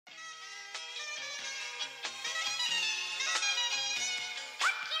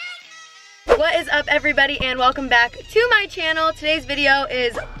What is up, everybody, and welcome back to my channel. Today's video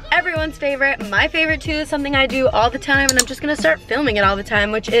is everyone's favorite, my favorite too, something I do all the time, and I'm just gonna start filming it all the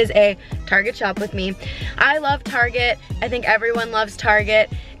time, which is a Target shop with me. I love Target. I think everyone loves Target.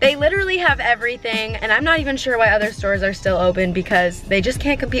 They literally have everything, and I'm not even sure why other stores are still open because they just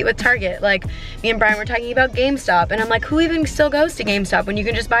can't compete with Target. Like, me and Brian were talking about GameStop, and I'm like, who even still goes to GameStop when you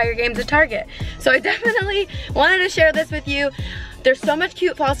can just buy your games at Target? So I definitely wanted to share this with you. There's so much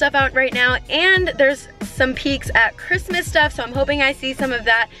cute fall stuff out right now, and there's some peeks at Christmas stuff, so I'm hoping I see some of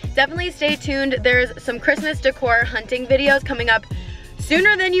that. Definitely stay tuned. There's some Christmas decor hunting videos coming up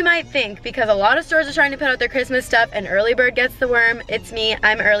sooner than you might think, because a lot of stores are trying to put out their Christmas stuff and early bird gets the worm. It's me,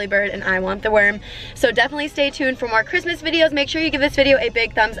 I'm early bird, and I want the worm. So definitely stay tuned for more Christmas videos. Make sure you give this video a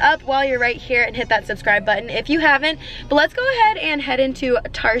big thumbs up while you're right here and hit that subscribe button if you haven't. But let's go ahead and head into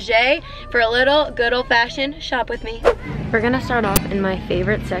Target for a little good old-fashioned shop with me. We're gonna start off in my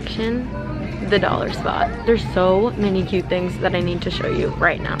favorite section, the dollar spot. There's so many cute things that I need to show you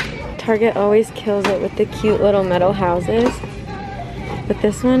right now. Target always kills it with the cute little metal houses, but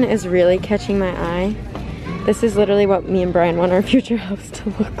this one is really catching my eye. This is literally what me and Brian want our future house to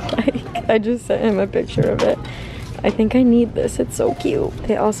look like. I just sent him a picture of it. I think I need this, it's so cute.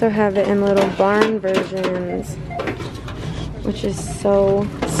 They also have it in little barn versions, which is so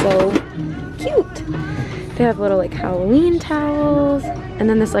cute. They have little like Halloween towels, and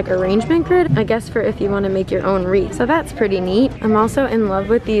then this like arrangement grid, I guess for if you want to make your own wreath. So that's pretty neat. I'm also in love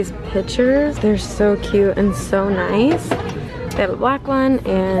with these pictures. They're so cute and so nice. They have a black one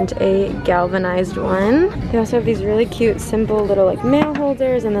and a galvanized one. They also have these really cute, simple little like mail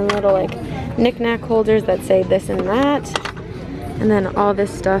holders, and then little like knick-knack holders that say this and that. And then all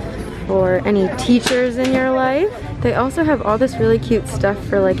this stuff for any teachers in your life. They also have all this really cute stuff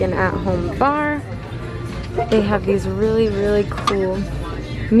for like an at-home bar. They have these really cool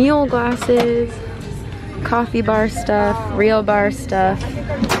mule glasses, coffee bar stuff, real bar stuff,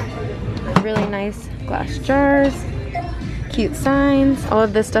 really nice glass jars, cute signs. All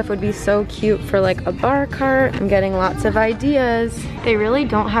of this stuff would be so cute for like a bar cart. I'm getting lots of ideas. They really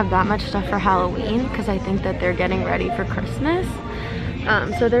don't have that much stuff for Halloween because I think that they're getting ready for Christmas.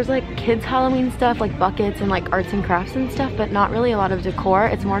 So there's like kids Halloween stuff, like buckets and like arts and crafts and stuff, but not really a lot of decor.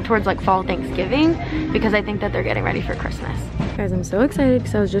 It's more towards like fall Thanksgiving because I think that they're getting ready for Christmas. Guys, I'm so excited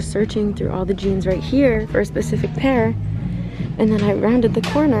because I was just searching through all the jeans right here for a specific pair, and then I rounded the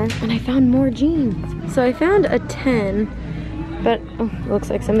corner and I found more jeans. So I found a 10, but oh,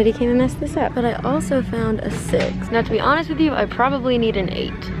 looks like somebody came and messed this up. But I also found a 6. Now, to be honest with you, I probably need an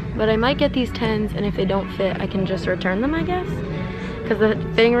 8, but I might get these 10s, and if they don't fit, I can just return them, I guess, because the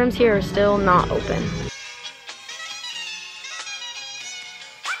fitting rooms here are still not open.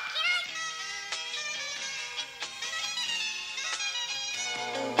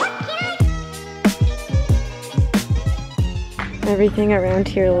 Everything around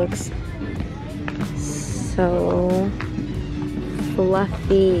here looks so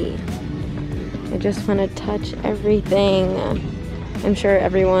fluffy. I just want to touch everything. I'm sure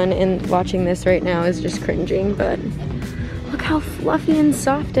everyone watching this right now is just cringing, but look how fluffy and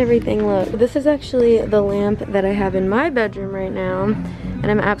soft everything looks. This is actually the lamp that I have in my bedroom right now, and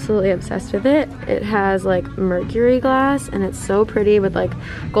I'm absolutely obsessed with it. It has like mercury glass, and it's so pretty with like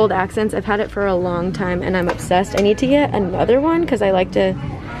gold accents. I've had it for a long time and I'm obsessed. I need to get another one because I like to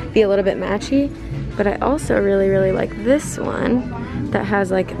be a little bit matchy, but I also really like this one that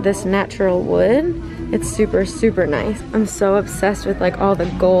has like this natural wood. It's super nice. I'm so obsessed with like all the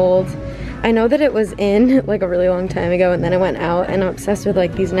gold. I know that it was in like a really long time ago and then it went out, and I'm obsessed with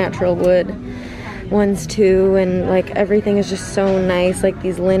like these natural wood ones too, and like everything is just so nice, like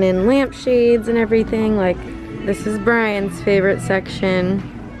these linen lampshades and everything. Like, this is Brian's favorite section.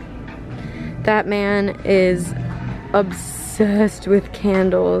 That man is obsessed with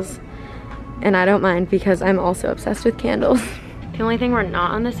candles, and I don't mind because I'm also obsessed with candles. The only thing we're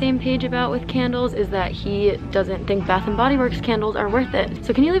not on the same page about with candles is that he doesn't think Bath & Body Works candles are worth it.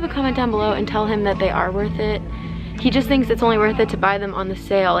 So can you leave a comment down below and tell him that they are worth it? He just thinks it's only worth it to buy them on the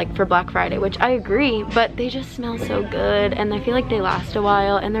sale, like for Black Friday, which I agree, but they just smell so good and I feel like they last a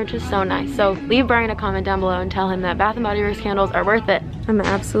while and they're just so nice. So leave Brian a comment down below and tell him that Bath & Body Works candles are worth it. I'm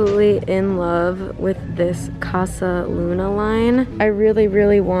absolutely in love with this Casa Luna line. I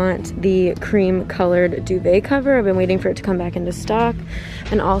really want the cream colored duvet cover. I've been waiting for it to come back into stock.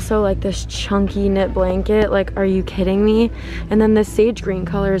 And also like this chunky knit blanket, like, are you kidding me? And then this sage green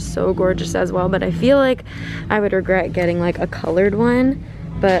color is so gorgeous as well, but I feel like I would regret getting like a colored one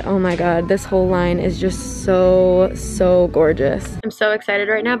but oh my god, this whole line is just so gorgeous. I'm so excited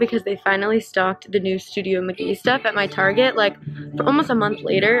right now because they finally stocked the new Studio McGee stuff at my Target like for almost a month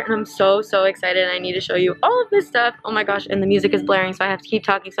later, and I'm so excited. I need to show you all of this stuff. Oh my gosh, and the music is blaring, so I have to keep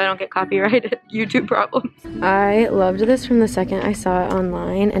talking so I don't get copyrighted YouTube problems. I loved this from the second I saw it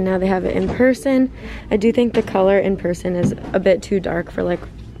online, and now they have it in person. I do think the color in person is a bit too dark for like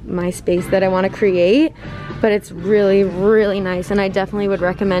my space that I want to create, but it's really nice, and I definitely would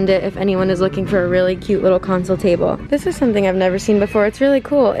recommend it if anyone is looking for a really cute little console table. This is something I've never seen before. It's really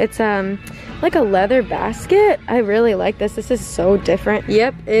cool. It's like a leather basket. I really like this. This is so different.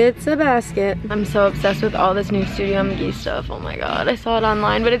 Yep, it's a basket. I'm so obsessed with all this new Studio McGee stuff. Oh my god, I saw it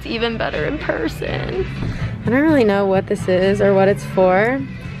online, but it's even better in person. I don't really know what this is or what it's for,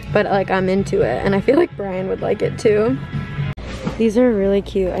 but like I'm into it, and I feel like Brian would like it too. These are really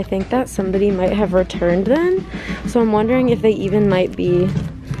cute. I think that somebody might have returned them, so I'm wondering if they even might be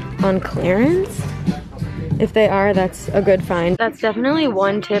on clearance. If they are, that's a good find. That's definitely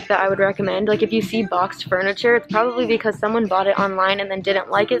one tip that I would recommend. Like if you see boxed furniture, it's probably because someone bought it online and then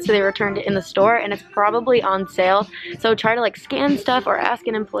didn't like it, so they returned it in the store, and it's probably on sale. So try to like scan stuff or ask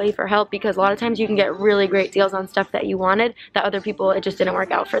an employee for help, because a lot of times you can get really great deals on stuff that you wanted that other people, it just didn't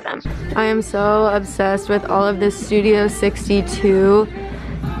work out for them. I am so obsessed with all of this Studio 62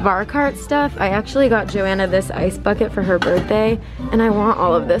 bar cart stuff. I actually got Joanna this ice bucket for her birthday, and I want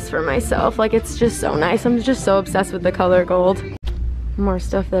all of this for myself. Like it's just so nice. I'm just so obsessed with the color gold. More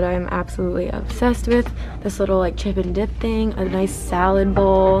stuff that I'm absolutely obsessed with. This little like chip and dip thing, a nice salad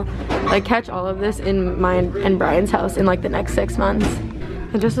bowl. Like catch all of this in mine and Brian's house in like the next 6 months.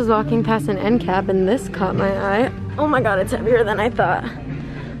 I just was walking past an end cap and this caught my eye. Oh my god, it's heavier than I thought.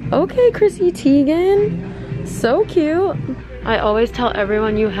 Okay, Chrissy Teigen. So cute. I always tell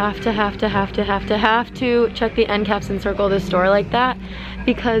everyone you have to check the end caps and circle the store like that,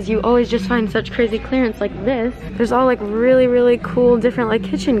 because you always just find such crazy clearance like this. There's all like really cool different like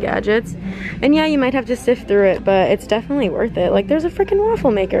kitchen gadgets, and yeah, you might have to sift through it, but it's definitely worth it. Like there's a freaking waffle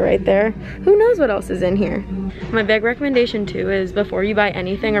maker right there. Who knows what else is in here? My big recommendation too is before you buy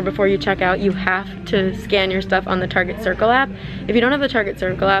anything or before you check out, you have to scan your stuff on the Target Circle app. If you don't have the Target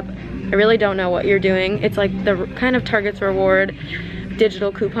Circle app, I really don't know what you're doing. It's like the kind of Target's Reward digital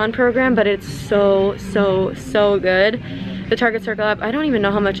coupon program, but it's so good. The Target Circle app, I don't even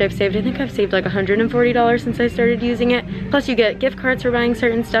know how much I've saved. I think I've saved like $140 since I started using it. Plus you get gift cards for buying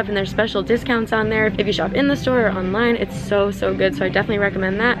certain stuff, and there's special discounts on there if you shop in the store or online. It's so good, so I definitely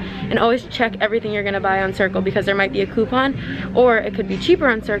recommend that. And always check everything you're gonna buy on Circle, because there might be a coupon, or it could be cheaper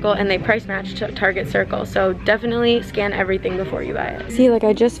on Circle and they price match to Target Circle. So definitely scan everything before you buy it. See, like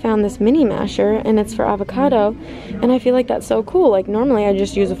I just found this mini masher and it's for avocado, and I feel like that's so cool. Like normally I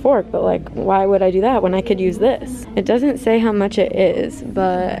just use a fork, but like why would I do that when I could use this? It doesn't say how much it is,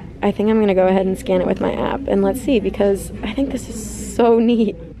 but I think I'm gonna go ahead and scan it with my app, and let's see, because I think this is so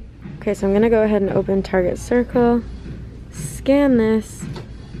neat. Okay, so I'm gonna go ahead and open Target Circle, scan this,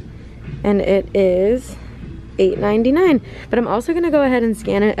 and it is $8.99. But I'm also gonna go ahead and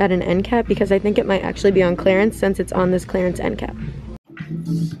scan it at an end cap, because I think it might actually be on clearance since it's on this clearance end cap.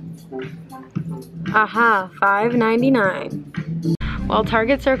 Aha, $5.99. While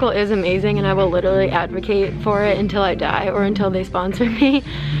Target Circle is amazing, and I will literally advocate for it until I die or until they sponsor me,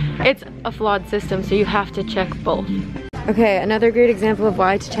 it's a flawed system, so you have to check both. Okay, another great example of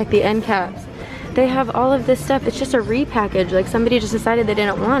why to check the end caps. They have all of this stuff. It's just a repackage. Like somebody just decided they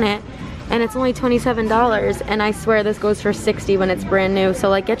didn't want it, and it's only $27, and I swear this goes for $60 when it's brand new. So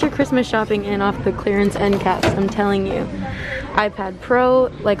like get your Christmas shopping in off the clearance end caps, I'm telling you. iPad Pro,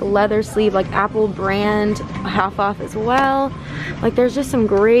 like leather sleeve, like Apple brand, half off as well. Like there's just some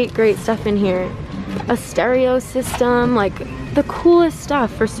great stuff in here. A stereo system, like the coolest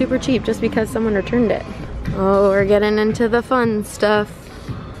stuff for super cheap just because someone returned it. Oh, we're getting into the fun stuff.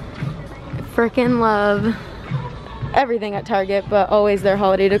 I freaking love everything at Target, but always their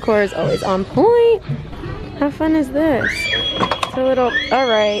holiday decor is always on point. How fun is this? It's a little, all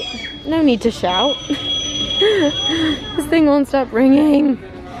right, no need to shout. This thing won't stop ringing.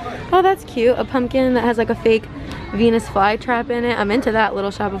 Oh, that's cute. A pumpkin that has like a fake Venus flytrap in it. I'm into that.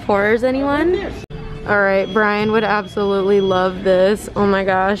 Little Shop of Horrors, anyone? Alright, Brian would absolutely love this. Oh my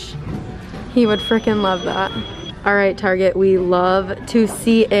gosh. He would freaking love that. Alright, Target, we love to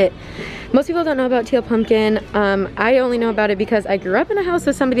see it. Most people don't know about teal pumpkin. I only know about it because I grew up in a house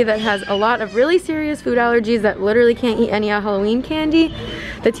with somebody that has a lot of really serious food allergies that literally can't eat any Halloween candy.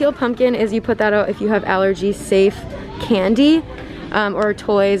 The teal pumpkin is, you put that out if you have allergy safe candy. or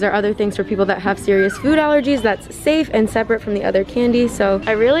toys or other things for people that have serious food allergies that's safe and separate from the other candy. So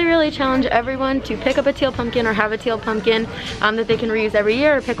I really challenge everyone to pick up a teal pumpkin or have a teal pumpkin that they can reuse every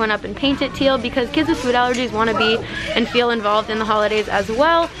year, or pick one up and paint it teal, because kids with food allergies want to be and feel involved in the holidays as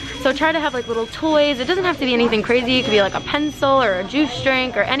well. So try to have like little toys. It doesn't have to be anything crazy. It could be like a pencil or a juice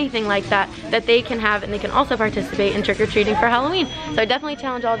drink or anything like that that they can have, and they can also participate in trick-or-treating for Halloween. So I definitely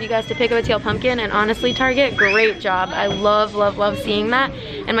challenge all of you guys to pick up a teal pumpkin, and honestly, Target, great job. I love seeing that.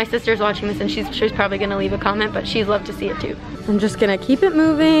 And my sister's watching this, and she's probably gonna leave a comment, but she's loved to see it too. I'm just gonna keep it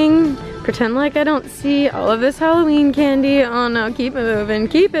moving, pretend like I don't see all of this Halloween candy. Oh no, keep it moving,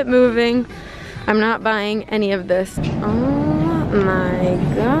 keep it moving. I'm not buying any of this. Oh my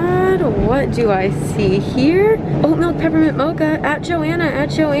god, what do I see here? Oat milk peppermint mocha at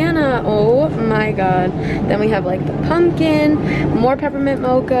Joanna. Oh my god. Then we have like the pumpkin, more peppermint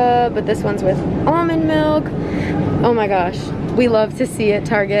mocha, but this one's with almond milk. Oh my gosh, we love to see it,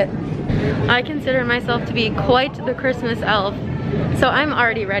 Target. I consider myself to be quite the Christmas elf, so I'm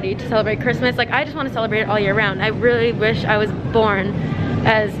already ready to celebrate Christmas. Like, I just want to celebrate it all year round. I really wish I was born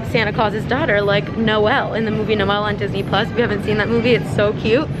as Santa Claus's daughter, like Noelle in the movie Noelle on Disney Plus. If you haven't seen that movie, it's so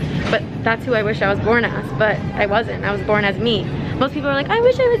cute. But that's who I wish I was born as, but I wasn't. I was born as me. Most people are like, I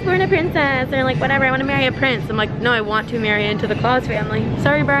wish I was born a princess. They're like, whatever, I want to marry a prince. I'm like, no, I want to marry into the Claus family.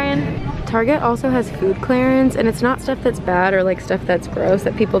 Sorry, Brian. Target also has food clearance, and it's not stuff that's bad or like stuff that's gross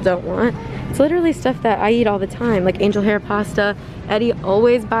that people don't want. It's literally stuff that I eat all the time, like angel hair pasta. Eddie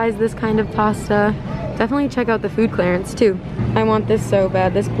always buys this kind of pasta. Definitely check out the food clearance too. I want this so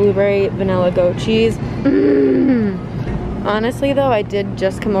bad, this blueberry vanilla goat cheese. Honestly though, I did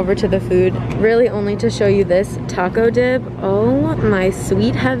just come over to the food really only to show you this taco dip. Oh my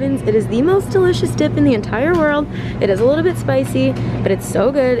sweet heavens, it is the most delicious dip in the entire world. It is a little bit spicy, but it's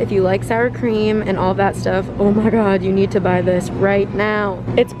so good. If you like sour cream and all that stuff, oh my god, you need to buy this right now.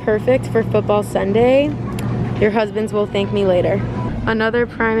 It's perfect for football Sunday. Your husbands will thank me later. Another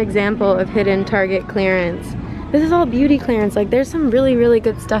prime example of hidden Target clearance. This is all beauty clearance. Like, there's some really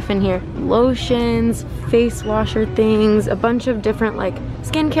good stuff in here. Lotions, face washer things, a bunch of different like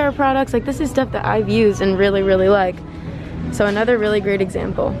skincare products. Like, this is stuff that I've used and really like. So another really great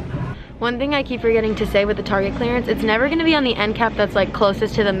example. One thing I keep forgetting to say with the Target clearance, it's never gonna be on the end cap that's like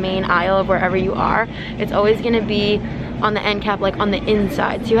closest to the main aisle of wherever you are. It's always gonna be on the end cap, like on the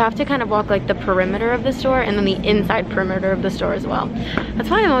inside. So you have to kind of walk like the perimeter of the store and then the inside perimeter of the store as well. That's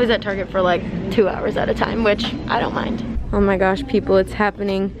why I'm always at Target for like 2 hours at a time, which I don't mind. Oh my gosh, people, it's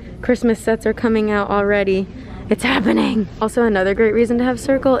happening. Christmas sets are coming out already. It's happening. Also, another great reason to have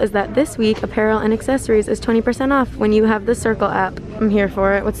Circle is that this week apparel and accessories is 20% off when you have the Circle app. I'm here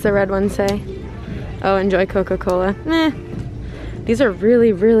for it. What's the red one say? Oh, enjoy Coca-Cola. Meh. These are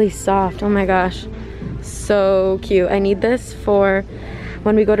really soft. Oh my gosh. So cute. I need this for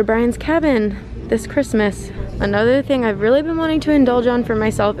when we go to Brian's cabin this Christmas. Another thing I've really been wanting to indulge on for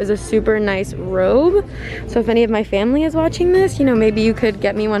myself is a super nice robe. So if any of my family is watching this, you know, maybe you could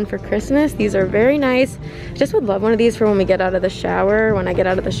get me one for Christmas. These are very nice. Just would love one of these for when we get out of the shower. When I get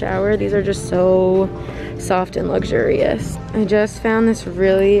out of the shower, these are just so soft and luxurious. I just found this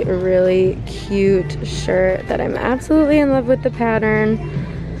really cute shirt that I'm absolutely in love with the pattern.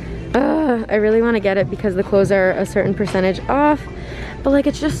 I really want to get it because the clothes are a certain percentage off, but like,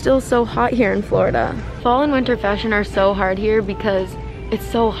 it's just still so hot here in Florida. Fall and winter fashion are so hard here because it's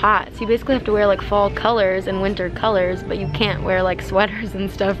so hot. So you basically have to wear like fall colors and winter colors, but you can't wear like sweaters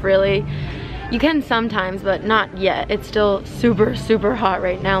and stuff really. You can sometimes, but not yet. It's still super hot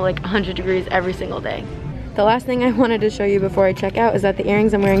right now, like 100 degrees every single day. The last thing I wanted to show you before I check out is that the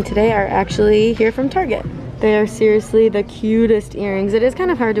earrings I'm wearing today are actually here from Target. They are seriously the cutest earrings. It is kind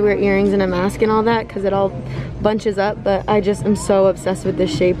of hard to wear earrings and a mask and all that because it all bunches up, but I just am so obsessed with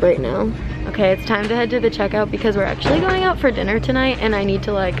this shape right now. Okay, it's time to head to the checkout because we're actually going out for dinner tonight and I need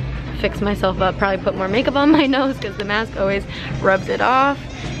to like fix myself up, probably put more makeup on my nose because the mask always rubs it off.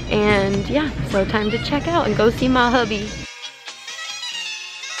 And yeah, so time to check out and go see my hubby.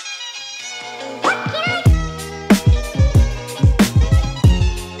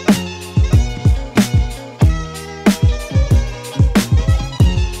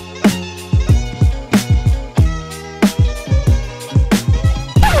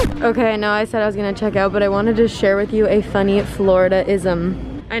 Okay, now I said I was gonna check out, but I wanted to share with you a funny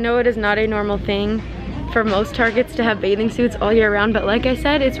Florida-ism. I know it is not a normal thing for most Targets to have bathing suits all year round, but like I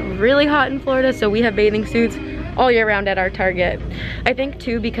said, it's really hot in Florida, so we have bathing suits all year round at our Target. I think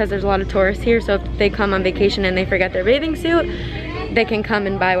too because there's a lot of tourists here, so if they come on vacation and they forget their bathing suit, they can come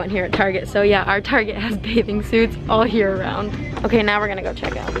and buy one here at Target. So yeah, our Target has bathing suits all year round. Okay, now we're gonna go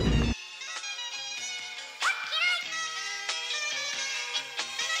check out.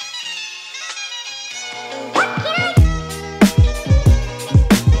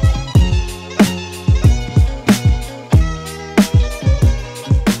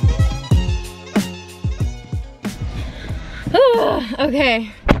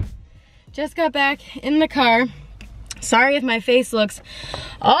 just got back in the car. Sorry if my face looks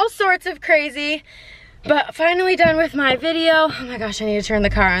all sorts of crazy, but finally done with my video. Oh my gosh, I need to turn the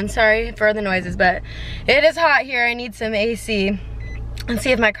car on. Sorry for the noises, but it is hot here. I need some AC. Let's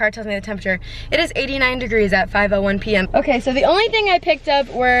see if my car tells me the temperature. It is 89 degrees at 5:01 p.m. Okay, so the only thing I picked up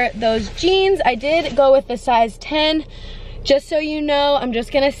were those jeans. I did go with the size 10. Just so you know, I'm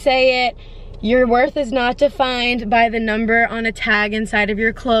just gonna say it. Your worth is not defined by the number on a tag inside of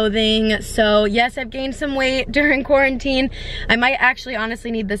your clothing. So yes, I've gained some weight during quarantine. I might actually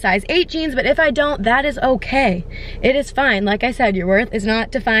honestly need the size 8 jeans, but if I don't, that is okay. It is fine. Like I said, your worth is not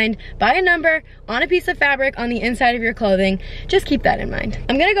defined by a number on a piece of fabric on the inside of your clothing. Just keep that in mind.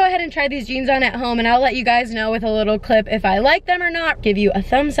 I'm gonna go ahead and try these jeans on at home, and I'll let you guys know with a little clip if I like them or not. Give you a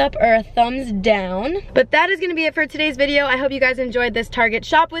thumbs up or a thumbs down. But that is gonna be it for today's video. I hope you guys enjoyed this Target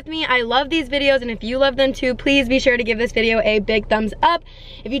shop with me. I love these videos, and if you love them too, please be sure to give this video a big thumbs up.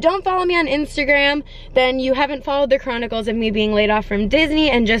 If you don't follow me on Instagram, then you haven't followed the chronicles of me being laid off from Disney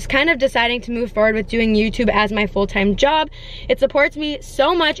and just kind of deciding to move forward with doing YouTube as my full-time job. It supports me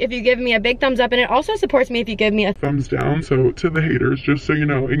so much if you give me a big thumbs up, and it also supports me if you give me a thumbs down. So to the haters, just so you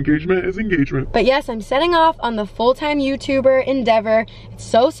know, engagement is engagement. But yes, I'm setting off on the full-time YouTuber endeavor. It's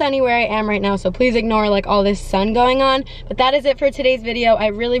so sunny where I am right now, so please ignore like all this sun going on. But that is it for today's video. I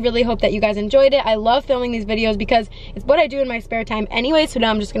really hope that you guys enjoyed it. I love filming these videos because it's what I do in my spare time anyway, so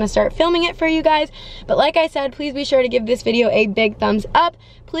now I'm just gonna start filming it for you guys. But like I said, please be sure to give this video a big thumbs up.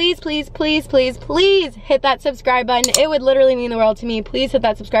 Please hit that subscribe button. It would literally mean the world to me. Please hit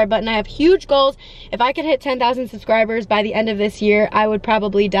that subscribe button. I have huge goals. If I could hit 10,000 subscribers by the end of this year, I would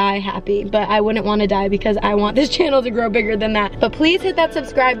probably die happy, but I wouldn't want to die because I want this channel to grow bigger than that. But please hit that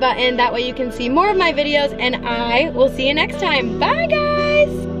subscribe button. That way you can see more of my videos, and I will see you next time. Bye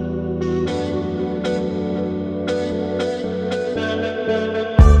guys.